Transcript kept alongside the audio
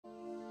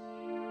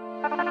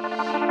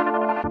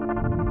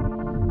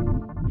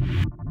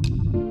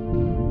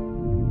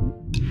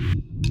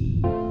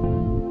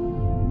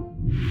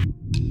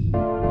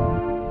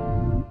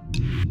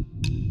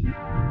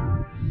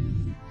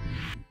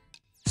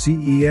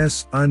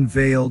CES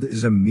Unveiled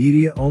is a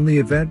media-only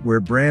event where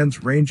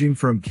brands ranging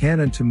from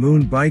Canon to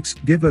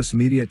Moonbikes give us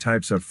media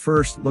types a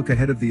first look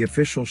ahead of the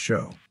official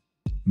show.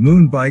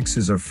 Moonbikes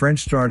is a French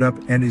startup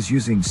and is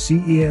using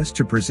CES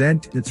to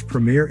present its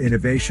premier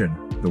innovation,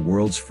 the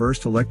world's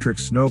first electric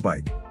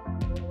snowbike.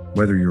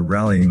 Whether you're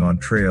rallying on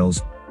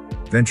trails,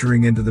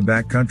 venturing into the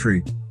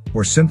backcountry,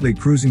 or simply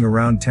cruising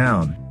around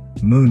town,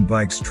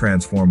 Moonbikes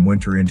transform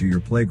winter into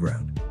your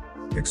playground.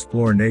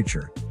 Explore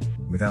nature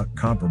without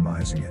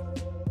compromising it.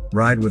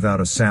 Ride without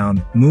a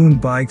sound.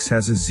 Moonbikes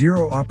has a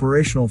zero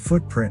operational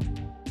footprint.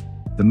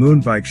 The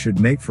Moonbike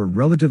should make for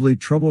relatively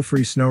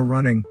trouble-free snow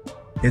running.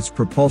 Its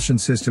propulsion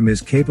system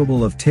is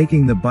capable of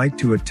taking the bike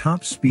to a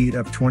top speed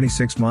of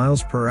 26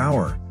 miles per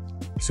hour.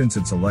 Since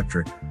it's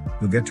electric,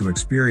 you'll get to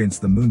experience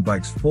the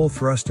Moonbike's full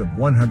thrust of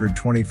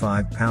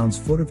 125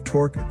 pounds-foot of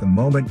torque at the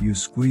moment you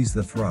squeeze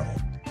the throttle.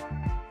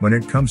 When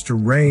it comes to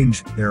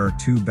range, there are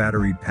two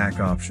battery pack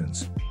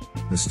options.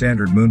 The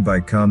standard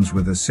Moonbike comes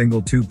with a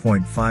single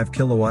 2.5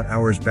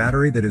 kilowatt-hours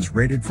battery that is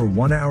rated for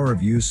 1 hour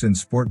of use in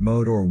sport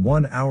mode or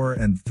 1 hour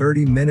and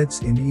 30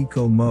 minutes in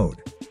eco mode.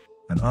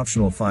 An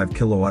optional 5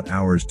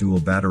 kilowatt-hours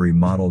dual battery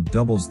model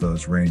doubles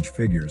those range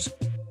figures,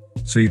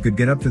 so you could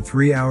get up to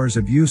 3 hours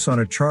of use on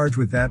a charge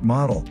with that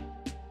model.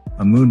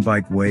 A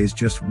Moonbike weighs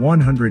just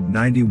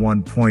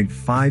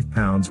 191.5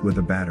 pounds with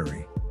a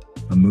battery.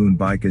 A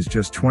Moonbike is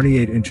just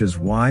 28 inches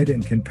wide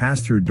and can pass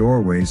through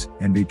doorways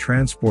and be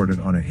transported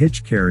on a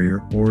hitch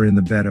carrier or in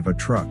the bed of a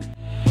truck.